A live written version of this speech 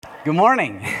Good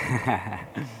morning.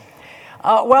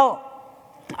 Well,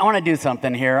 I want to do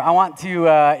something here. I want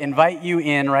to invite you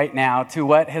in right now to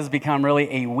what has become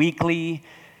really a weekly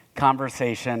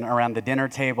conversation around the dinner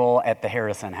table at the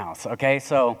Harrison house, okay?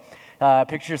 So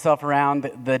picture yourself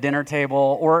around the dinner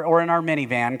table or in our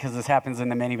minivan, because this happens in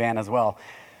the minivan as well.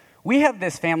 We have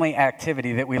this family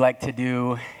activity that we like to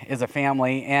do as a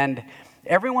family, and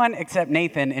everyone except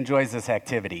Nathan enjoys this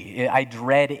activity. I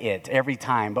dread it every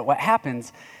time, but what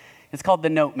happens, it's called the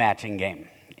note matching game.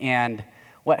 And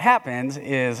what happens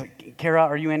is, Kara,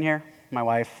 are you in here? My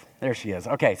wife? There she is.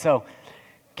 Okay, so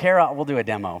Kara will do a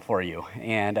demo for you,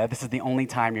 and this is the only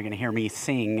time you're going to hear me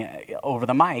sing over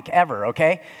the mic ever,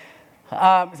 okay?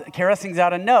 Kara sings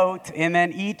out a note, and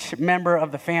then each member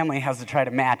of the family has to try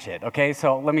to match it, okay?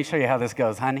 So let me show you how this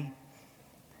goes, honey.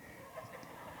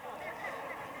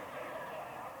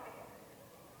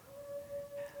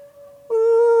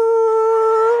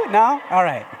 Ooh, no? All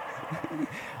right.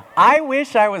 I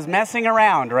wish I was messing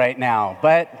around right now,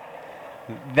 but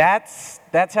that's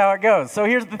how it goes. So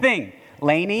here's the thing.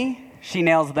 Lainey, she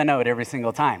nails the note every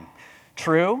single time.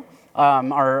 True,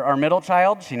 our middle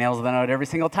child, she nails the note every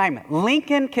single time.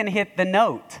 Lincoln can hit the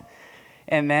note,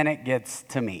 and then it gets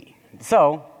to me.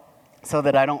 So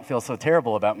that I don't feel so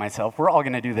terrible about myself, we're all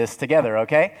going to do this together,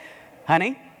 okay?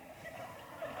 Honey?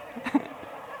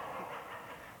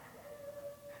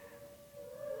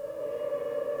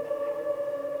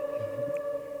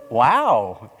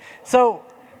 Wow. So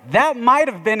that might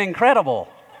have been incredible.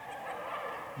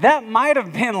 That might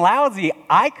have been lousy.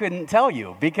 I couldn't tell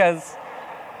you because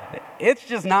it's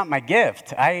just not my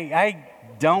gift. I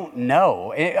don't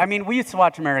know. I mean, we used to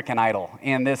watch American Idol,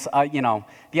 and this,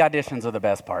 the auditions are the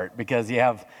best part because you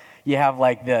have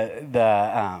like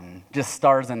the just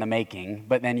stars in the making,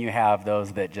 but then you have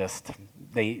those that just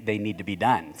they need to be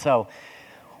done. So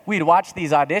we'd watch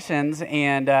these auditions,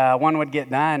 and one would get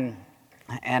done.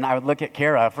 And I would look at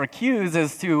Kara for cues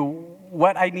as to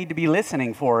what I need to be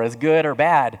listening for, is good or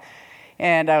bad.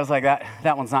 And I was like,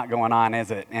 that one's not going on,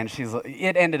 is it? And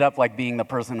it ended up like being the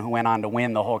person who went on to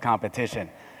win the whole competition.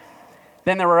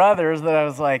 Then there were others that I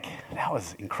was like, that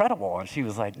was incredible. And she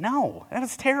was like, no, that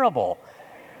was terrible.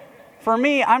 For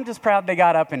me, I'm just proud they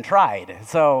got up and tried.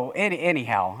 So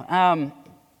anyhow,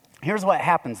 here's what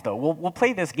happens though. We'll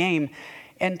play this game.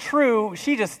 And True,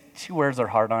 she wears her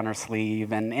heart on her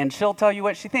sleeve, and she'll tell you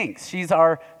what she thinks.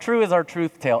 True is our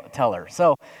truth teller.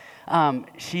 So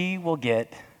she will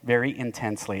get very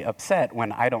intensely upset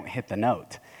when I don't hit the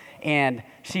note. And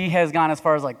she has gone as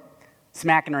far as like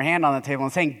smacking her hand on the table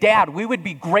and saying, Dad, we would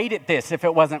be great at this if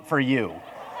it wasn't for you.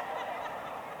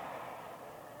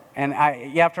 And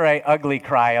after I ugly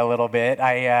cry a little bit,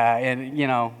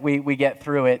 we get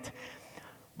through it.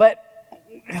 But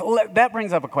that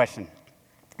brings up a question.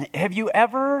 Have you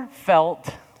ever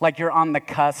felt like you're on the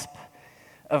cusp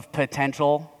of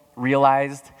potential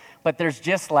realized, but there's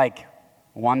just like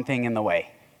one thing in the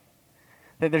way?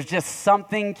 That there's just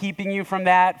something keeping you from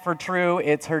that? For True,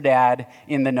 it's her dad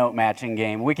in the note matching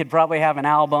game. We could probably have an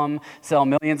album, sell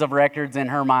millions of records in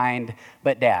her mind,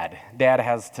 but Dad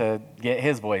has to get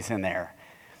his voice in there.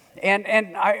 And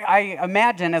I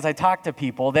imagine as I talk to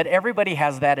people that everybody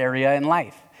has that area in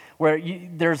life, where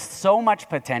there's so much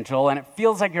potential and it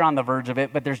feels like you're on the verge of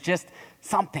it, but there's just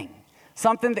something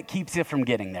that keeps you from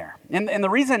getting there. And the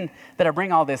reason that I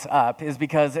bring all this up is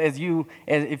because if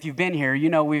you've been here, you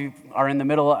know we are in the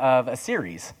middle of a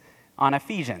series on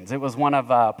Ephesians. It was one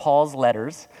of Paul's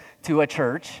letters to a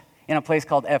church in a place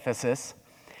called Ephesus.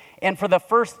 And for the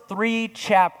first 3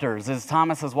 chapters, as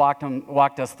Thomas has walked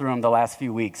us through them the last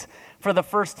few weeks, for the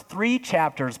first 3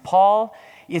 chapters, Paul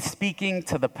is speaking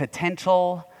to the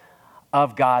potential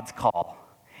of God's call.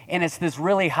 And it's this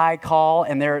really high call,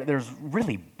 and there's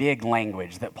really big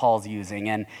language that Paul's using,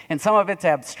 and some of it's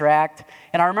abstract.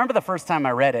 And I remember the first time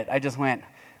I read it, I just went,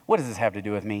 what does this have to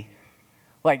do with me?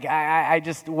 Like,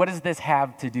 what does this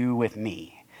have to do with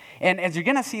me? And as you're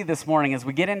going to see this morning, as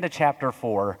we get into chapter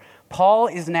 4, Paul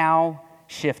is now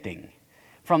shifting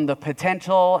from the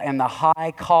potential and the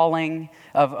high calling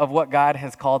of what God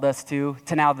has called us to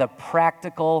now the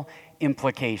practical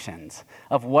implications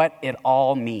of what it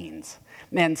all means.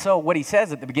 And so what he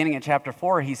says at the beginning of chapter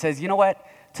 4, he says, you know what?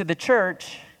 To the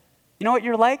church, you know what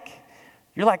you're like?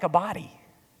 You're like a body.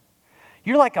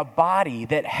 You're like a body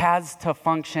that has to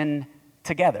function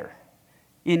together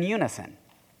in unison.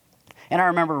 And I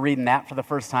remember reading that for the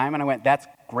first time, and I went, that's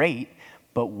great,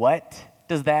 but what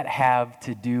does that have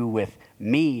to do with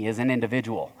me as an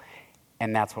individual?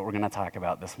 And that's what we're going to talk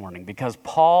about this morning, because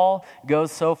Paul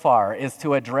goes so far as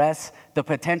to address the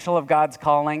potential of God's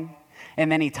calling,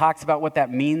 and then he talks about what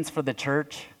that means for the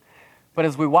church. But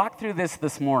as we walk through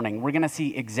this morning, we're going to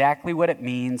see exactly what it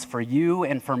means for you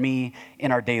and for me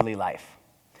in our daily life.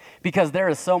 Because there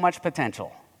is so much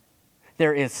potential.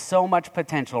 There is so much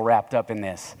potential wrapped up in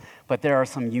this, but there are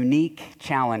some unique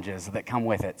challenges that come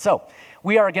with it. So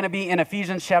we are going to be in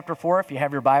Ephesians chapter 4 if you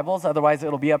have your Bibles. Otherwise,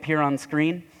 it'll be up here on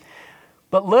screen.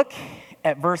 But look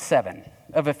at verse 7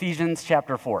 of Ephesians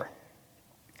chapter 4.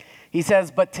 He says,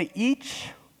 "But to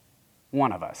each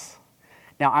one of us."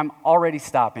 Now, I'm already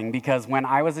stopping because when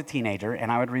I was a teenager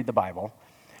and I would read the Bible,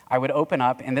 I would open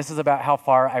up, and this is about how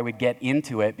far I would get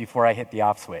into it before I hit the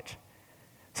off switch.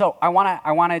 So I want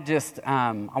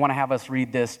to have us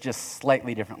read this just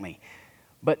slightly differently.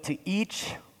 "But to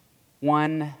each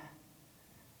one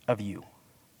of you."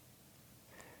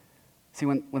 See,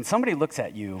 when somebody looks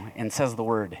at you and says the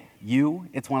word "you,"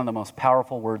 it's one of the most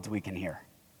powerful words we can hear.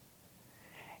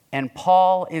 And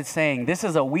Paul is saying this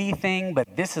is a we thing,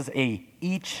 but this is a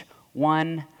each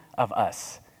one of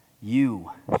us,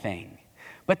 you thing.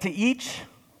 But to each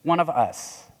one of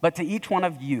us, but to each one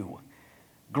of you,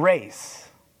 grace,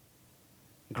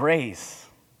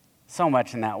 so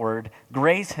much in that word,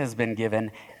 grace has been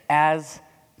given as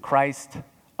Christ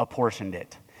apportioned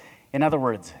it. In other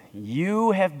words,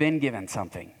 you have been given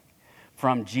something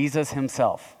from Jesus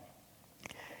himself.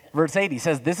 Verse 8, he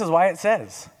says, this is why it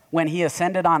says, when he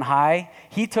ascended on high,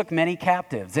 he took many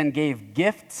captives and gave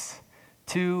gifts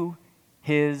to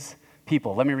his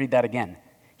people. Let me read that again.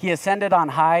 He ascended on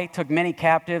high, took many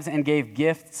captives, and gave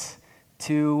gifts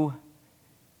to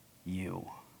you.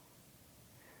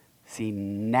 See,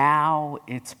 now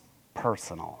it's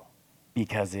personal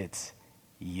because it's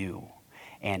you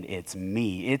and it's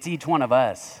me. It's each one of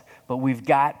us, but we've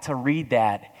got to read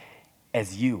that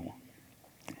as you.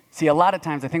 See, a lot of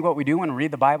times I think what we do when we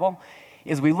read the Bible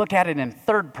is we look at it in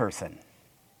third person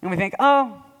and we think,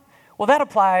 oh, well, that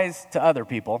applies to other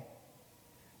people,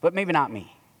 but maybe not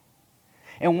me.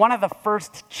 And one of the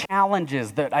first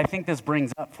challenges that I think this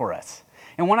brings up for us,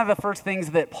 and one of the first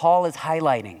things that Paul is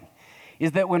highlighting,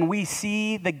 is that when we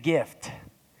see the gift,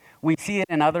 we see it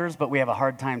in others, but we have a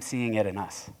hard time seeing it in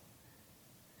us.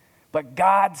 But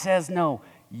God says, no,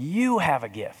 you have a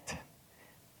gift.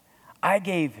 I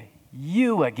gave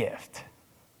you a gift,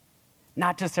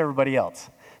 not just everybody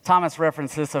else. Thomas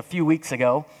referenced this a few weeks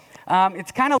ago.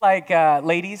 It's kind of like,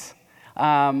 ladies,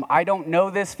 I don't know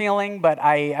this feeling, but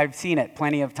I've seen it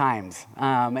plenty of times,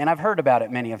 and I've heard about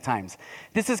it many of times.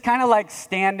 This is kind of like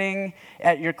standing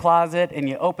at your closet, and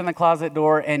you open the closet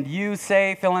door, and you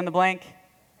say, fill in the blank,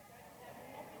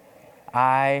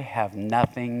 I have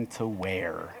nothing to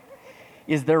wear.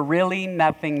 Is there really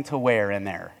nothing to wear in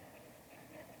there?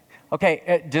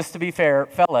 Okay, just to be fair,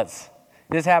 fellas,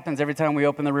 this happens every time we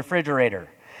open the refrigerator,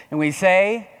 and we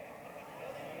say,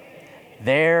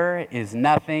 there is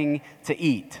nothing to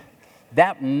eat.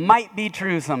 That might be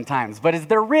true sometimes, but is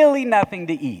there really nothing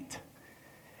to eat?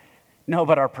 No,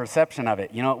 but our perception of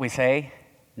it, you know what we say?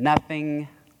 Nothing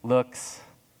looks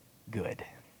good.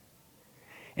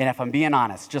 And if I'm being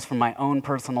honest, just from my own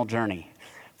personal journey,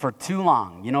 for too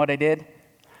long, you know what I did?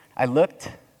 I looked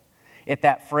at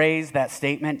that phrase, that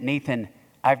statement, Nathan,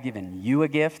 I've given you a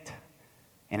gift,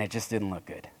 and it just didn't look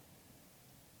good.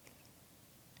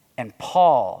 And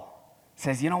Paul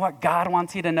says, you know what God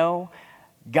wants you to know?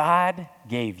 God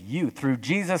gave you, through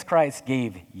Jesus Christ,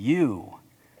 gave you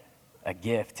a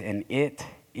gift, and it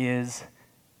is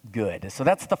good. So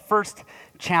that's the first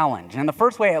challenge. And the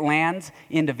first way it lands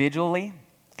individually,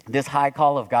 this high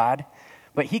call of God,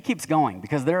 but he keeps going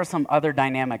because there are some other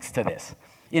dynamics to this.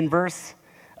 In verse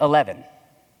 11,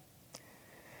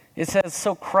 it says,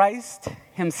 so Christ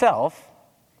himself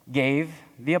gave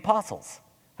the apostles.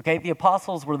 Okay, the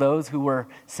apostles were those who were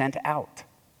sent out.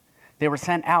 They were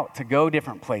sent out to go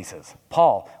different places.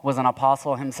 Paul was an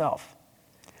apostle himself.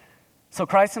 So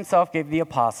Christ himself gave the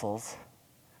apostles,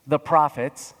 the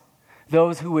prophets,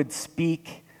 those who would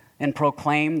speak and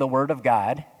proclaim the word of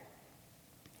God.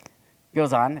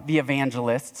 Goes on, the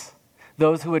evangelists,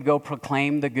 those who would go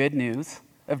proclaim the good news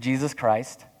of Jesus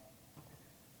Christ,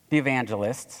 the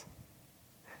evangelists,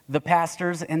 the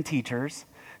pastors and teachers,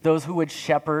 those who would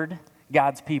shepherd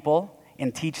God's people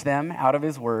and teach them out of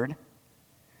his word.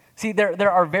 See, there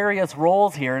are various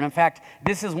roles here, and in fact,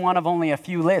 this is one of only a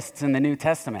few lists in the New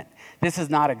Testament. This is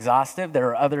not exhaustive. There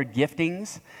are other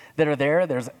giftings that are there.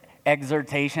 There's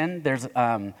exhortation, there's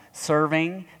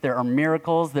serving, there are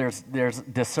miracles, there's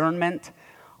discernment,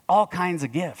 all kinds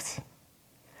of gifts.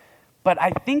 But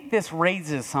I think this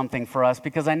raises something for us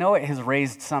because I know it has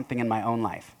raised something in my own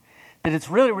life. That it's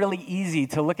really, really easy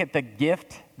to look at the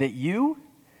gift that you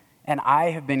and I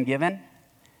have been given,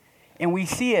 and we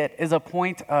see it as a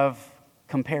point of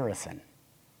comparison.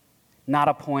 not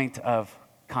a point of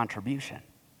contribution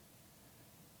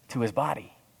to his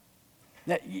body.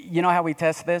 You know how we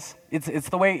test this? It's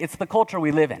the culture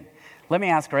we live in. Let me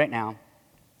ask right now,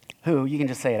 you can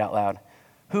just say it out loud,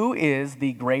 who is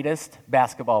the greatest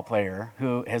basketball player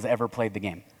who has ever played the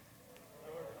game?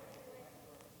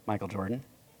 Michael Jordan.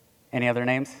 Any other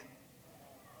names?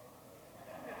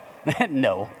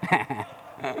 No.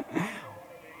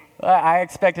 I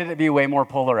expected it to be way more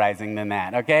polarizing than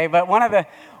that, okay? But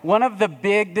one of the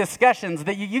big discussions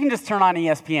that you can just turn on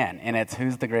ESPN, and it's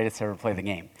who's the greatest to ever play the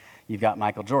game. You've got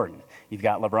Michael Jordan. You've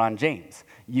got LeBron James.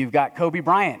 You've got Kobe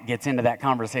Bryant gets into that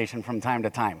conversation from time to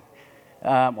time.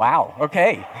 Wow,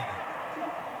 okay.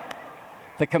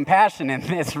 The compassion in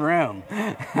this room.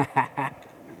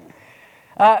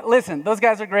 Listen, those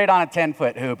guys are great on a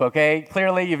 10-foot hoop, okay?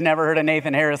 Clearly, you've never heard of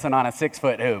Nathan Harrison on a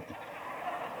 6-foot hoop.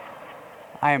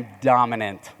 I am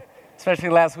dominant, especially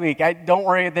last week. Don't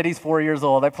worry that he's 4 years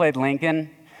old. I played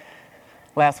Lincoln.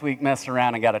 Last week, messed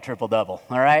around and got a triple-double,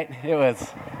 all right? It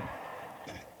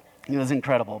was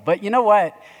incredible. But you know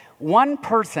what? One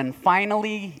person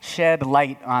finally shed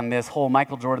light on this whole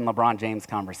Michael Jordan, LeBron James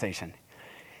conversation.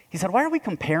 He said, why are we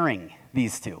comparing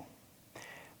these two?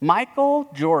 Michael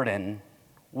Jordan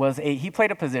he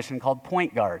played a position called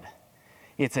point guard.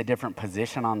 It's a different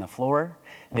position on the floor.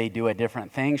 They do a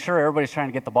different thing. Sure, everybody's trying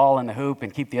to get the ball in the hoop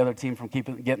and keep the other team from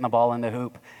getting the ball in the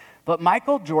hoop. But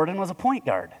Michael Jordan was a point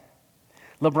guard.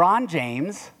 LeBron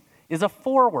James is a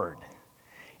forward.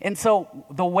 And so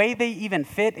the way they even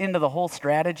fit into the whole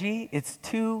strategy, it's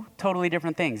two totally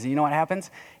different things. And you know what happens?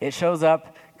 It shows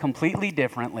up completely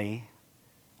differently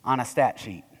on a stat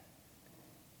sheet.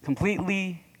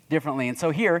 Completely differently. And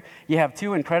so here you have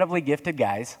two incredibly gifted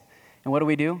guys. And what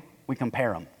do? We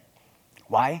compare them.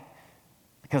 Why?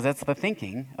 Because that's the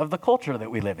thinking of the culture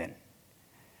that we live in.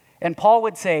 And Paul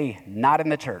would say, not in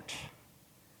the church.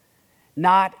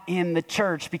 Not in the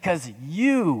church, because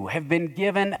you have been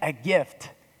given a gift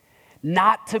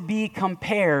not to be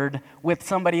compared with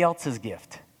somebody else's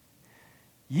gift.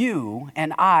 You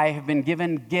and I have been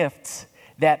given gifts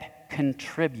that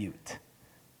contribute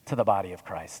to the body of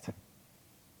Christ.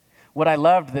 What I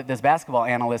loved that this basketball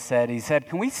analyst said, he said,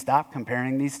 can we stop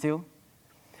comparing these two?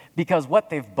 Because what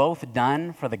they've both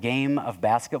done for the game of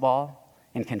basketball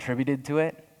and contributed to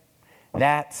it,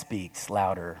 that speaks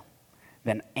louder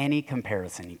than any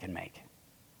comparison you can make.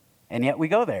 And yet we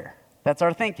go there. That's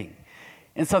our thinking.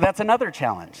 And so that's another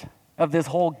challenge of this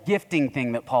whole gifting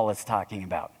thing that Paul is talking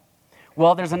about.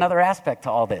 Well, there's another aspect to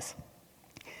all this.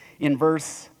 In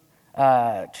verse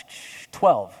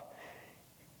 12,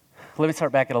 let me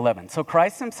start back at 11. So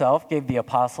Christ himself gave the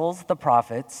apostles, the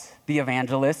prophets, the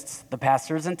evangelists, the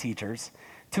pastors and teachers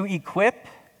to equip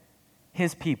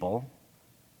his people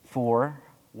for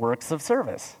works of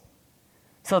service,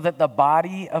 so that the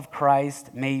body of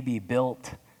Christ may be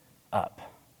built up.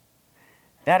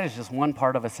 That is just one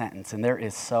part of a sentence, and there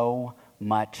is so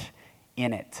much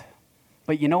in it.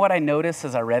 But you know what I noticed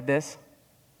as I read this?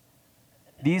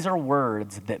 These are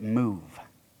words that move.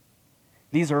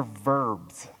 These are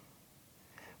verbs.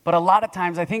 But a lot of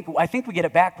times I think we get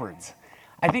it backwards.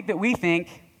 I think that we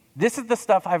think, this is the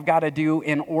stuff I've got to do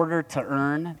in order to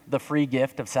earn the free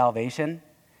gift of salvation.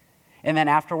 And then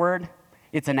afterward,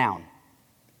 it's a noun.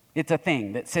 It's a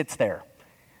thing that sits there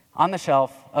on the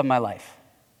shelf of my life.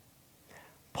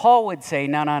 Paul would say,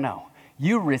 no.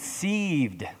 You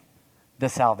received the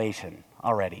salvation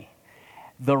already.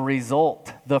 The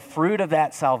result, the fruit of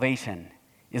that salvation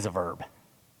is a verb.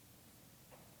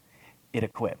 It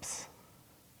equips.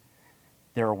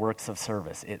 There are works of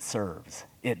service. It serves.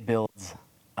 It builds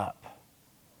up.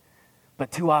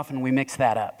 But too often we mix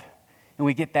that up and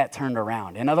we get that turned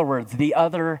around. In other words, the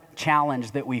other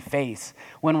challenge that we face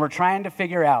when we're trying to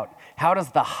figure out how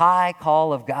does the high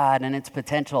call of God and its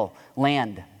potential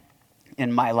land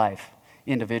in my life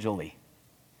individually?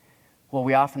 Well,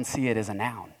 we often see it as a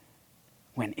noun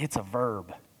when it's a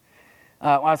verb. When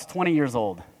I was 20 years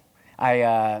old,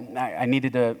 I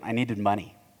needed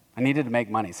money. I needed to make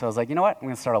money. So I was like, you know what? I'm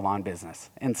going to start a lawn business.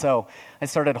 And so I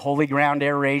started Holy Ground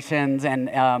Aerations,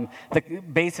 and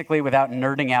basically, without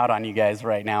nerding out on you guys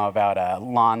right now about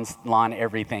lawn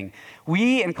everything,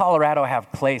 we in Colorado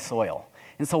have clay soil.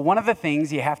 And so one of the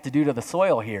things you have to do to the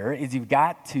soil here is you've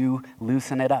got to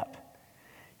loosen it up.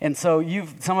 And so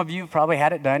some of you have probably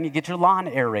had it done. You get your lawn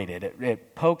aerated.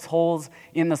 It pokes holes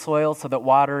in the soil so that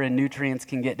water and nutrients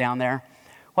can get down there.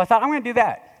 Well, I thought, I'm going to do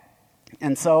that.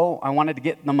 And so I wanted to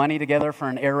get the money together for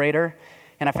an aerator,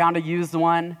 and I found a used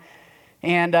one,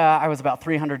 and I was about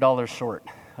 $300 short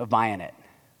of buying it.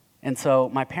 And so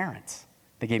my parents,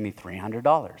 they gave me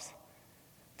 $300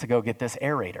 to go get this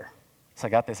aerator. So I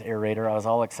got this aerator. I was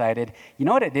all excited. You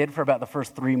know what it did for about the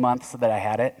first 3 months that I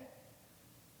had it?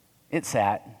 It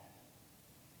sat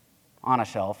on a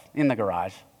shelf in the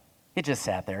garage. It just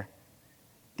sat there.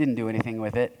 Didn't do anything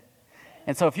with it.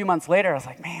 And so a few months later, I was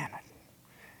like, man,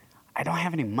 I don't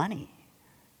have any money.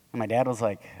 And my dad was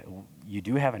like, you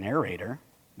do have an aerator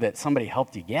that somebody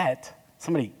helped you get.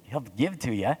 Somebody helped give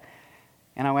to you.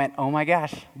 And I went, oh my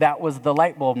gosh, that was the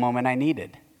light bulb moment I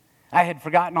needed. I had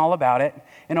forgotten all about it.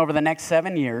 And over the next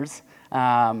 7 years,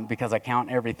 because I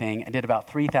count everything, I did about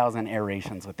 3,000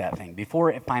 aerations with that thing before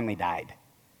it finally died.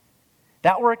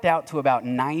 That worked out to about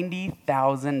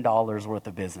 $90,000 worth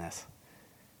of business,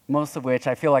 most of which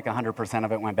I feel like 100%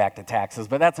 of it went back to taxes,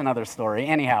 but that's another story.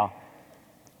 Anyhow,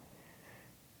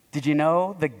 did you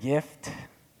know the gift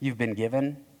you've been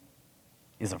given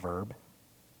is a verb?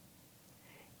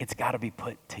 It's got to be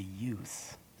put to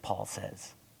use, Paul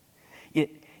says.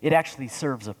 It actually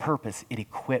serves a purpose. It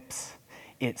equips,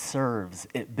 it serves,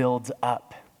 it builds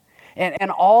up. And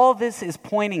all this is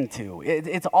pointing to,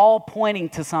 it's all pointing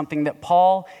to something that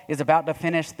Paul is about to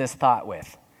finish this thought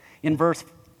with. In verse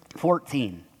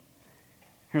 14,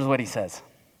 here's what he says.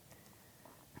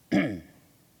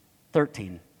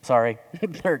 13.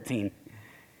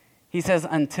 He says,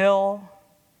 until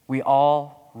we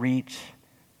all reach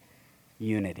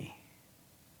unity.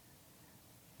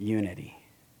 Unity.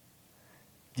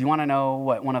 Do you want to know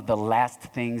what one of the last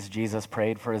things Jesus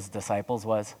prayed for his disciples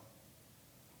was?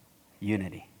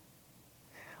 Unity.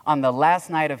 On the last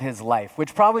night of his life,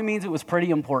 which probably means it was pretty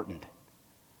important,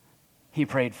 he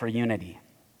prayed for unity.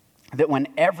 That when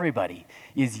everybody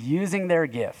is using their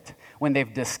gift, when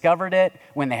they've discovered it,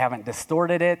 when they haven't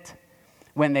distorted it,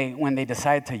 when they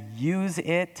decide to use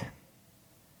it,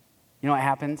 you know what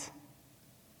happens?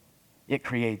 It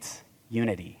creates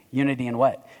unity. Unity in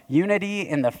what? Unity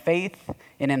in the faith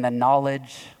and in the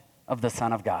knowledge of the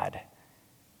Son of God.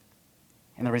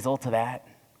 And the result of that,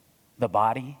 the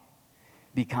body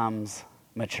becomes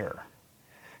mature.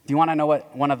 Do you want to know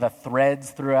what one of the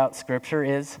threads throughout Scripture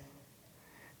is?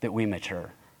 That we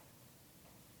mature.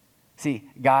 See,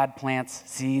 God plants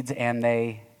seeds and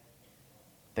they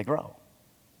grow.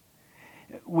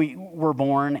 We're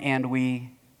born and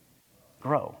we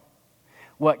grow.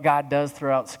 What God does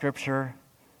throughout Scripture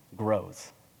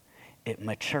grows. It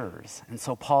matures. And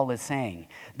so Paul is saying,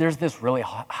 there's this really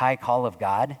high call of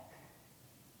God,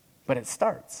 but it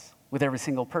starts with every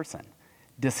single person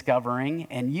discovering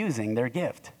and using their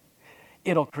gift.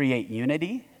 It'll create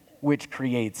unity, which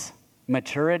creates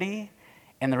maturity,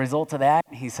 and the result of that,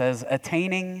 he says,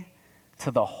 attaining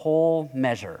to the whole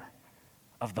measure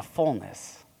of the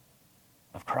fullness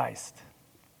of Christ.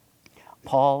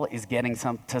 Paul is getting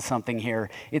to something here.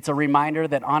 It's a reminder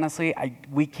that honestly,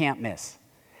 we can't miss.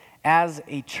 As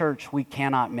a church, we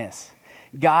cannot miss.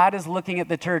 God is looking at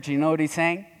the church. You know what he's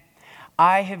saying?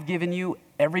 I have given you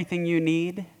everything you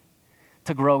need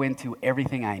to grow into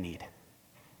everything I need.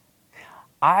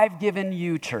 I've given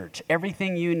you, church,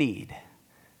 everything you need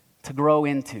to grow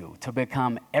into, to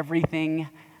become everything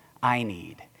I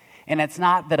need. And it's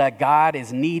not that a God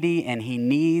is needy and he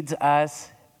needs us.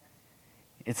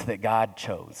 It's that God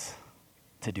chose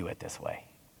to do it this way.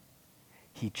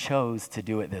 He chose to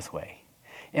do it this way.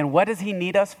 And what does he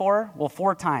need us for? Well,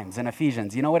 4 times in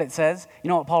Ephesians. You know what it says? You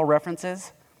know what Paul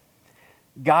references?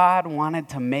 God wanted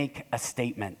to make a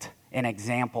statement, an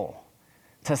example,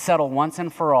 to settle once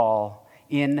and for all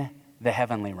in the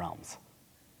heavenly realms.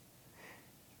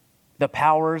 The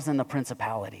powers and the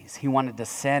principalities. He wanted to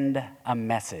send a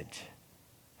message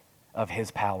of his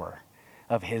power,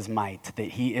 of his might, that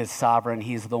he is sovereign.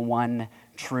 He's the one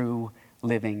true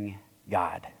living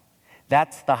God.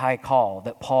 That's the high call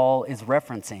that Paul is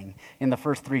referencing in the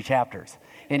first 3 chapters.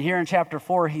 And here in chapter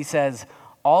 4, he says,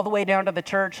 all the way down to the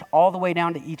church, all the way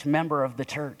down to each member of the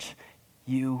church,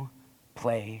 you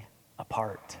play a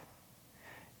part.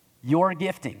 Your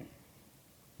gifting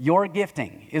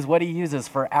is what he uses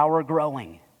for our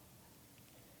growing.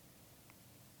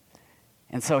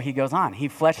 And so he goes on. He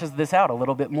fleshes this out a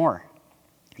little bit more.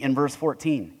 In verse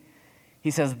 14, he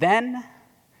says, then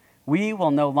we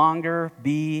will no longer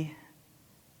be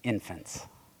infants.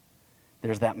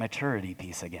 There's that maturity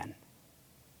piece again.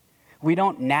 We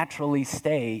don't naturally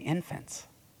stay infants.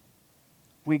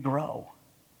 We grow.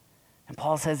 And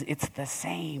Paul says it's the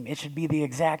same. It should be the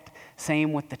exact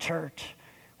same with the church.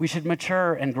 We should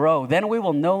mature and grow. Then we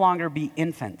will no longer be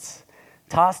infants,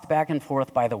 tossed back and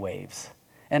forth by the waves,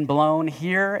 and blown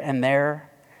here and there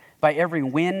by every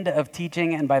wind of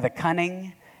teaching and by the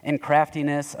cunning and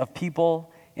craftiness of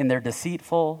people in their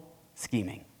deceitful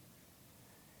scheming.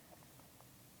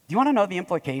 Do you want to know the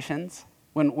implications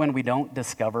when we don't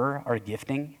discover our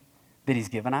gifting that he's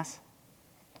given us?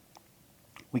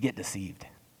 we get deceived.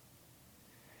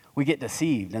 We get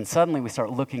deceived, and suddenly we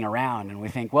start looking around and we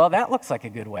think, well, that looks like a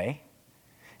good way,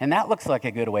 and that looks like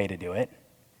a good way to do it.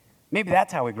 Maybe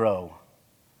that's how we grow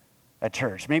a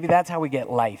church. Maybe that's how we get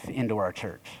life into our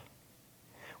church.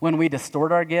 When we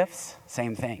distort our gifts,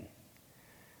 same thing.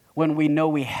 When we know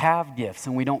we have gifts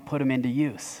and we don't put them into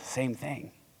use, same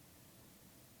thing.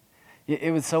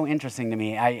 It was so interesting to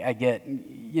me. I get,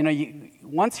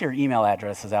 once your email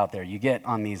address is out there, you get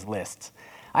on these lists.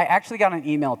 I actually got an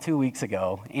email 2 weeks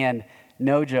ago, and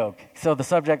no joke. So the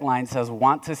subject line says,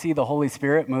 "Want to see the Holy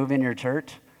Spirit move in your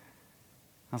church?"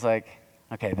 I was like,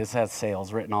 okay, this has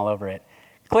sales written all over it.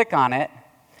 Click on it,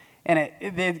 and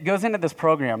it goes into this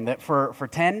program that for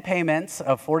 10 payments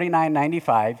of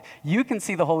 $49.95, you can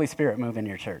see the Holy Spirit move in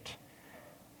your church.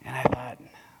 And I thought,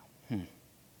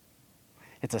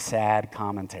 it's a sad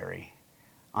commentary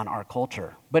on our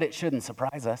culture, but it shouldn't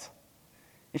surprise us.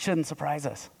 It shouldn't surprise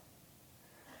us.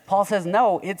 Paul says,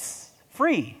 no, it's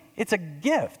free. It's a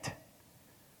gift.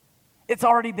 It's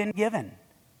already been given.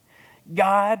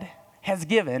 God has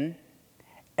given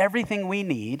everything we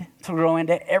need to grow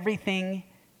into everything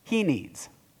he needs.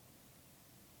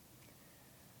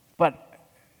 But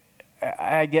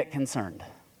I get concerned.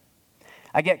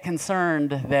 I get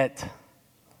concerned that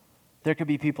there could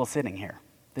be people sitting here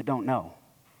that don't know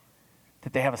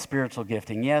that they have a spiritual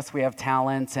gifting. Yes, we have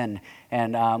talents and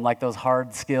like those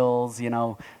hard skills,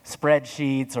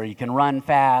 spreadsheets, or you can run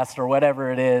fast or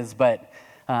whatever it is, but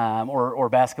or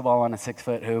basketball on a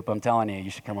 6-foot hoop. I'm telling you, you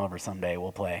should come over someday.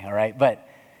 We'll play, all right? But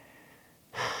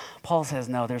Paul says,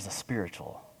 no, there's a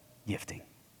spiritual gifting.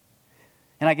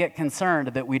 And I get concerned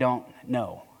that we don't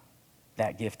know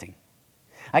that gifting.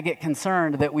 I get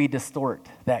concerned that we distort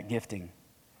that gifting.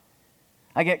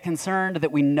 I get concerned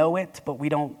that we know it, but we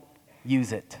don't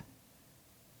use it.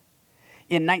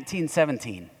 In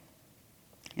 1917,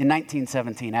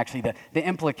 actually, the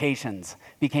implications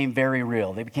became very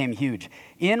real. They became huge.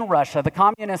 In Russia, the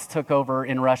communists took over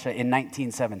in Russia in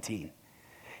 1917.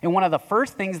 And one of the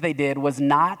first things they did was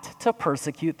not to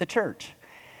persecute the church.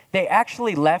 They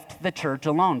actually left the church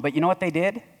alone. But you know what they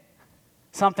did?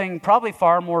 Something probably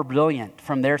far more brilliant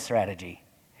from their strategy.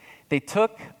 They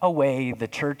took away the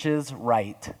church's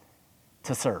right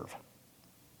to serve.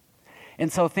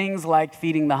 And so things like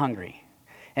feeding the hungry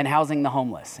and housing the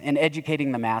homeless and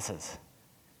educating the masses.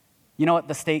 You know what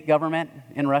the state government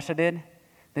in Russia did?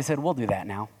 They said, we'll do that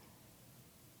now.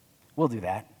 We'll do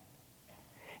that.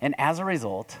 And as a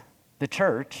result, the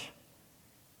church,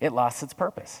 it lost its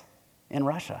purpose in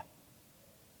Russia.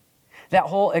 That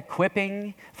whole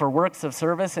equipping for works of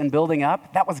service and building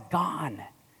up, that was gone.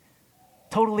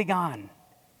 Totally gone.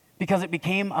 Because it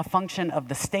became a function of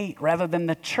the state rather than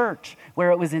the church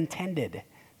where it was intended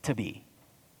to be.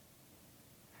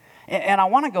 And I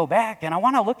want to go back and I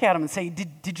want to look at them and say,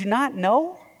 did you not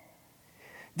know?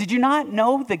 Did you not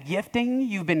know the gifting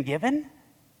you've been given?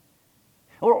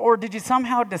 Or did you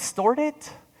somehow distort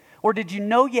it? Or did you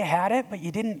know you had it, but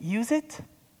you didn't use it?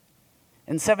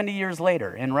 And 70 years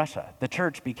later in Russia, the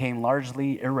church became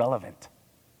largely irrelevant.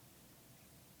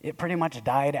 It pretty much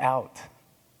died out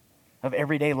of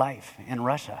everyday life in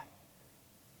Russia.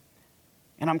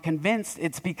 And I'm convinced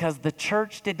it's because the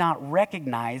church did not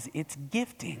recognize its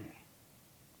gifting.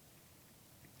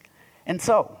 And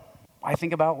so, I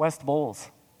think about West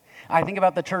Bowles. I think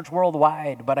about the church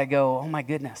worldwide, but I go, oh my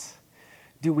goodness,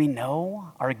 do we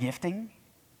know our gifting?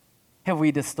 Have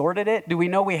we distorted it? Do we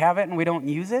know we have it and we don't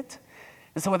use it?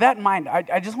 And so with that in mind,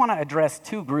 I just want to address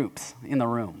two groups in the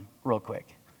room real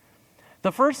quick.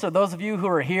 The first are those of you who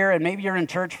are here and maybe you're in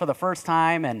church for the first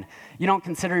time and you don't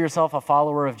consider yourself a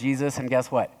follower of Jesus, and guess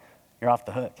what? You're off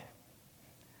the hook.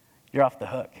 You're off the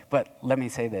hook. But let me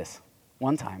say this.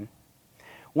 One time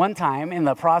in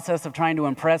the process of trying to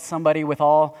impress somebody with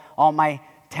all my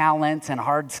talents and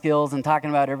hard skills and talking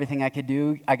about everything I could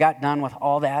do, I got done with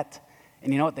all that.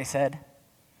 And you know what they said?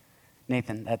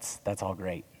 Nathan, that's all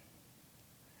great.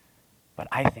 But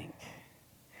I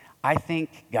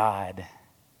think God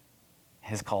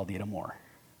has called you to more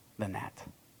than that.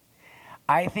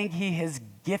 I think he has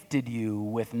gifted you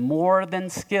with more than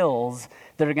skills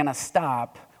that are going to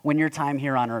stop when your time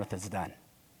here on earth is done.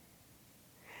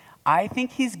 I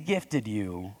think he's gifted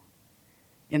you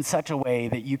in such a way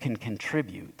that you can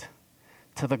contribute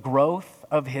to the growth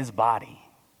of his body.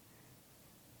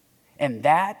 And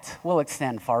that will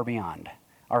extend far beyond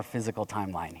our physical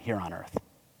timeline here on earth.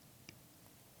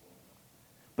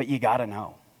 But you got to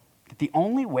know that the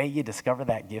only way you discover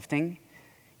that gifting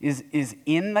is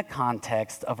in the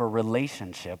context of a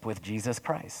relationship with Jesus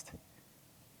Christ.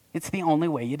 It's the only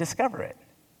way you discover it.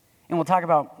 And we'll talk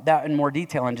about that in more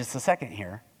detail in just a second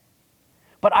here.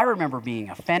 But I remember being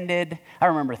offended. I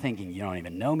remember thinking, you don't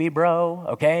even know me, bro,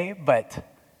 okay? But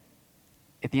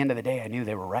at the end of the day, I knew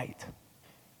they were right.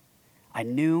 I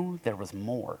knew there was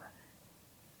more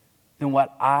than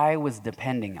what I was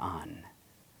depending on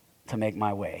to make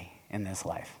my way in this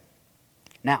life.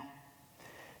 Now,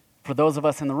 for those of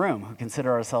us in the room who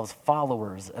consider ourselves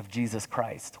followers of Jesus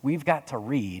Christ, we've got to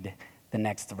read the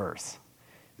next verse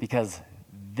because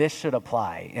this should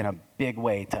apply in a big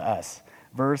way to us.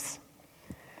 Verse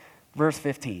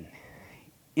 15.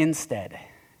 Instead,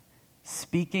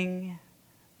 speaking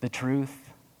the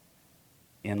truth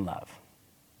in love.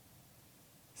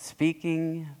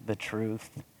 Speaking the truth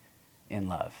in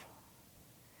love.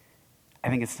 I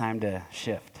think it's time to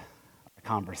shift our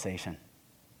conversation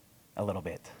a little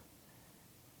bit.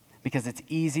 Because it's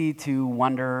easy to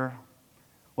wonder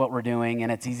what we're doing,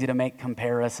 and it's easy to make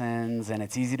comparisons, and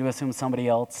it's easy to assume somebody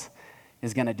else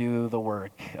is going to do the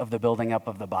work of the building up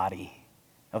of the body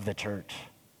of the church.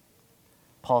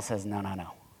 Paul says,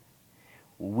 no.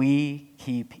 We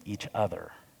keep each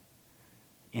other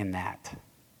in that.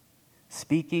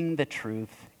 Speaking the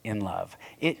truth in love.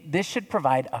 This should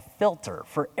provide a filter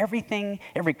for everything,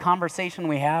 every conversation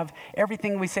we have,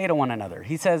 everything we say to one another.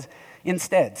 He says,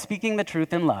 instead, speaking the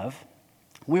truth in love,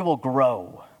 we will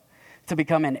grow to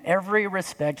become in every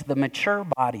respect the mature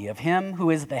body of him who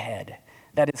is the head,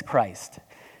 that is Christ.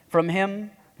 From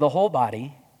him, the whole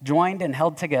body, joined and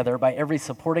held together by every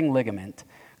supporting ligament,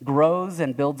 grows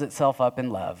and builds itself up in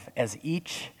love as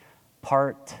each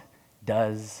part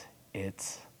does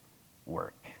its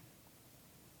work.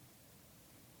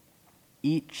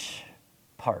 Each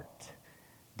part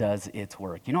does its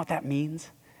work. You know what that means?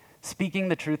 Speaking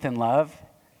the truth in love,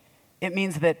 it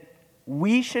means that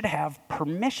we should have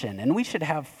permission and we should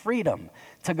have freedom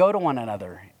to go to one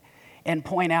another and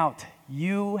point out,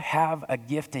 you have a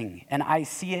gifting and I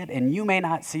see it and you may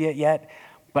not see it yet,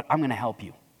 but I'm going to help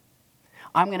you.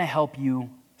 I'm going to help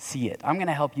you see it. I'm going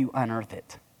to help you unearth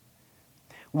it.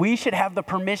 We should have the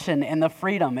permission and the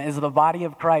freedom as the body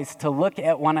of Christ to look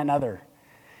at one another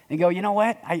and go, you know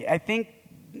what? I think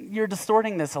you're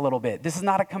distorting this a little bit. This is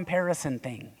not a comparison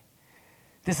thing.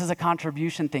 This is a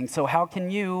contribution thing. So how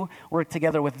can you work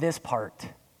together with this part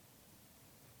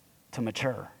to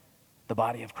mature the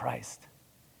body of Christ?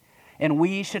 And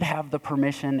we should have the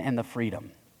permission and the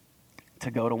freedom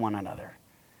to go to one another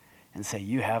and say,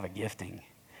 you have a gifting,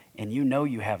 and you know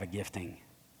you have a gifting.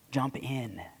 Jump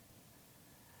in.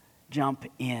 Jump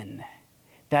in.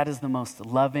 That is the most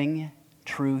loving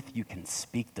truth you can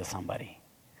speak to somebody.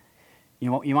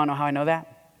 You want to know how I know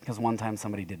that? Because one time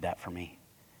somebody did that for me.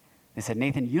 They said,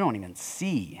 Nathan, you don't even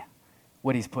see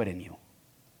what he's put in you.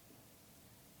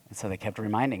 And so they kept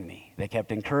reminding me. They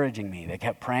kept encouraging me. They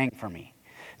kept praying for me.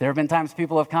 There have been times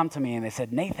people have come to me and they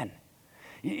said, Nathan,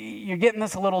 you're getting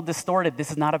this a little distorted.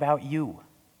 This is not about you.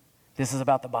 This is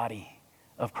about the body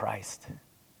of Christ.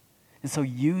 And so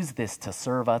use this to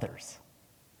serve others.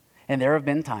 And there have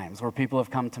been times where people have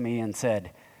come to me and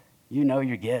said, you know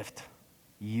your gift.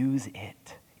 Use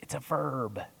it. It's a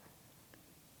verb.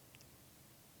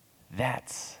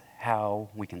 That's how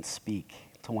we can speak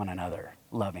to one another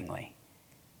lovingly.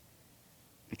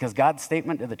 Because God's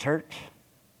statement to the church,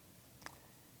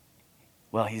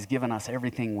 well, he's given us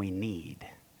everything we need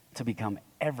to become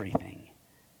everything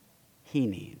he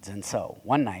needs. And so,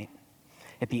 one night,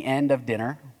 at the end of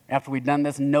dinner, after we'd done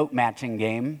this note-matching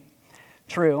game,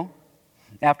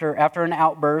 after an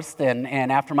outburst and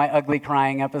after my ugly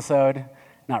crying episode,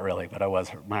 not really, but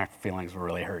my feelings were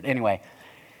really hurt. Anyway,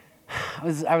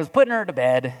 I was putting her to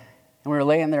bed, and we were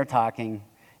laying there talking,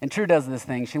 and True does this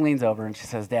thing. She leans over, and she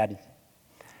says, Dad,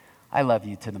 I love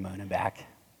you to the moon and back.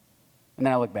 And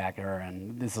then I look back at her,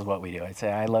 and this is what we do. I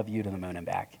say, I love you to the moon and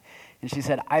back. And she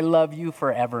said, I love you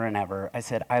forever and ever. I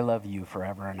said, I love you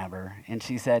forever and ever. And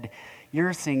she said,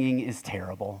 your singing is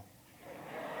terrible.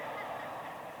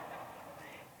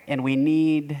 And we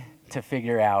need to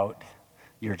figure out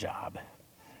your job.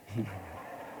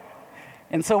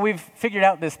 And so we've figured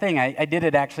out this thing. I did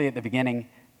it actually at the beginning.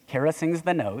 Kara sings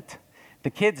the note. The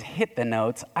kids hit the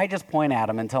notes. I just point at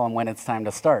them and tell them when it's time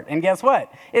to start. And guess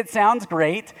what? It sounds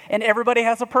great, and everybody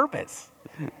has a purpose.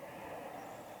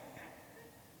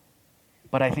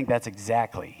 But I think that's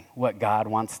exactly what God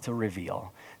wants to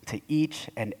reveal to each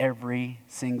and every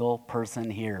single person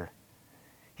here.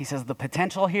 He says the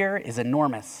potential here is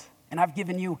enormous, and I've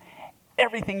given you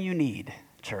everything you need,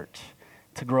 church,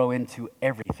 to grow into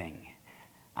everything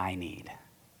I need.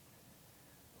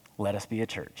 Let us be a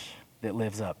church that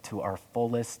lives up to our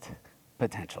fullest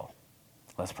potential.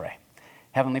 Let's pray.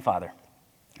 Heavenly Father,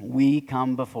 we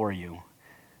come before you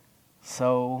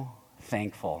so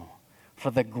thankful for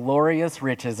the glorious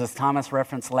riches, as Thomas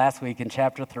referenced last week in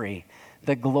chapter 3,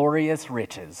 the glorious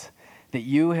riches that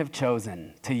you have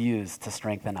chosen to use to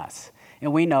strengthen us.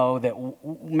 And we know that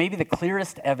maybe the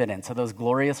clearest evidence of those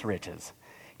glorious riches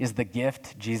is the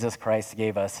gift Jesus Christ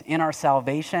gave us in our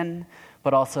salvation,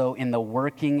 but also in the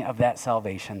working of that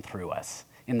salvation through us,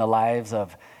 in the lives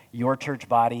of your church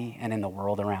body and in the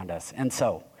world around us. And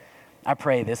so, I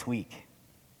pray this week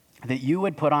that you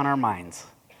would put on our minds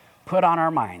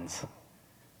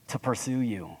to pursue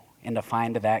you and to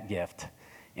find that gift.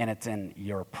 And it's in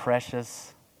your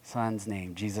precious Son's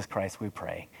name, Jesus Christ, we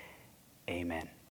pray. Amen.